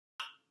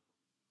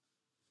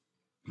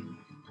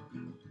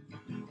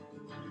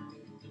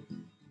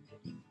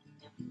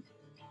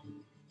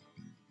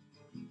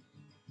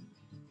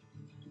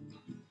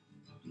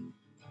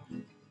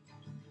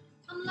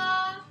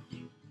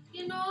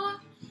walking on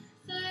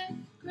the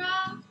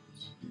ground,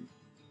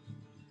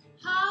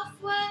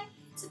 halfway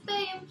to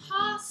being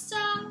passed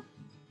out.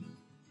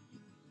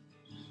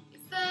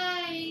 Your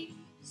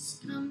face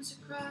comes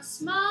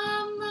across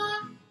my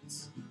mind.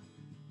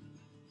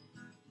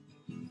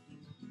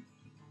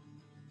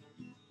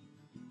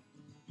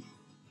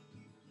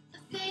 I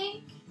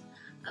think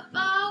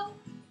about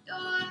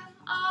your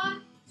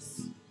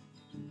eyes.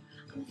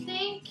 I'm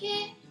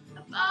thinking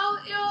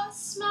about your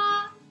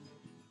smile.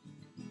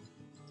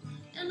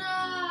 And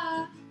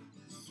I'm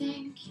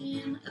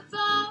thinking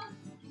about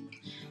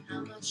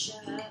how much you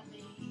hurt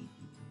me.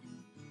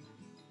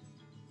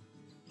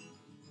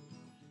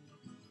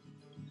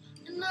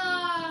 And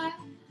I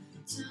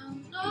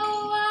don't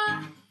know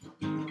why,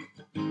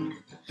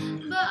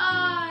 but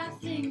I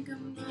think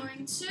I'm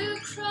going to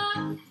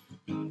cry.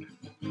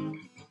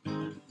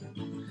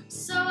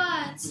 So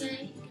I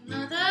take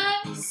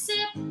another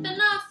sip and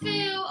I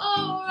feel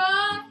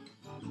alright.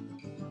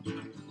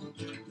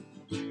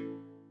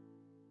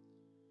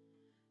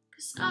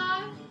 'Cause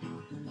I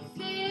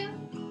feel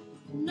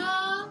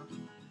nothing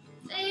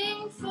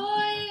for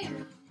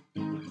you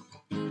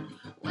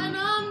when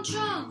I'm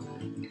drunk.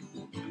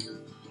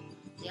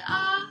 Yeah,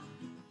 I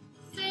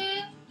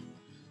feel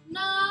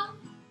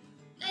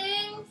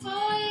nothing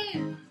for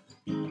you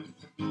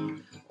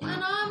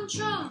when I'm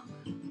drunk.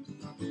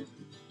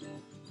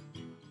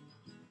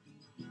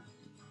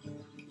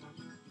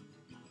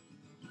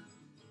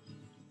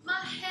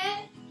 My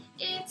head,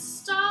 it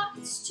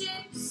starts to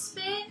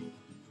spin.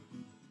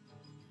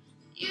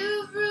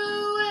 You've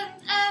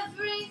ruined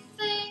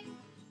everything,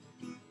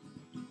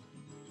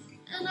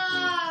 and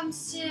I'm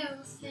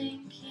still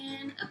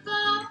thinking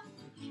about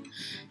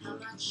how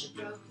much you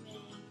broke me.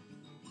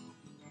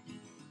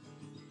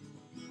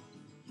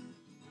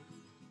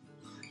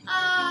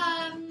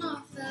 I've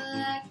not felt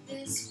like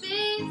this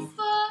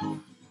before.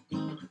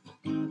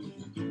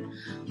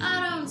 I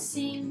don't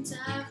seem to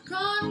have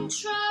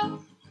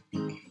control.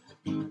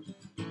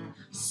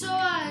 So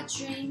I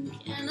drink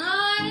and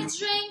I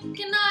drink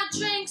and I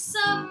drink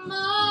some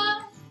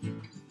more.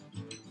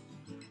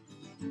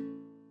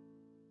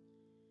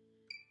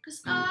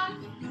 'Cause I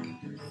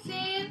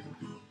feel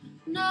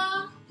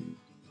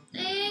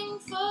nothing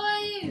for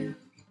you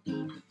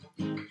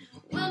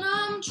when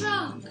I'm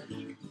drunk.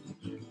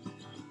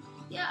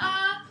 Yeah,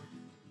 I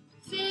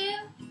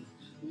feel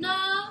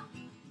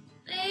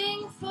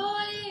nothing for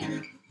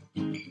you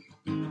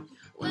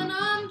when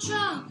I'm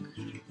drunk.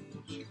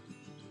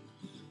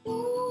 Ooh,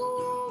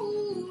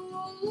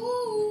 ooh,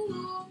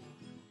 ooh,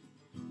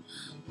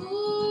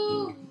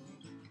 ooh,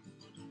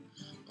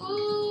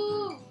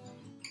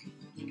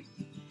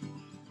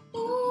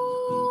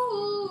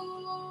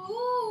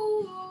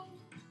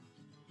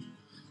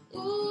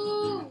 ooh,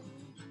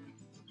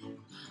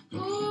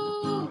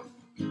 ooh.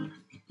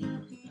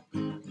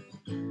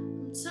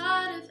 I'm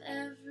tired of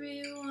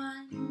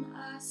everyone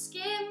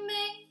asking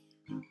me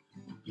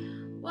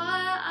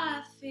why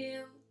I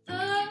feel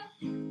the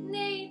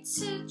need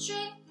to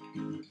drink.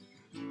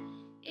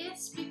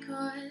 It's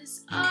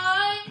because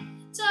I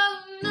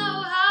don't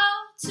know how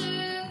to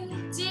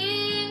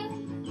deal.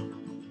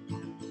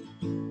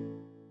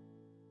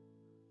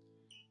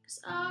 'Cause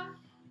I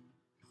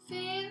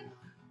feel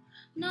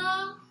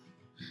nothing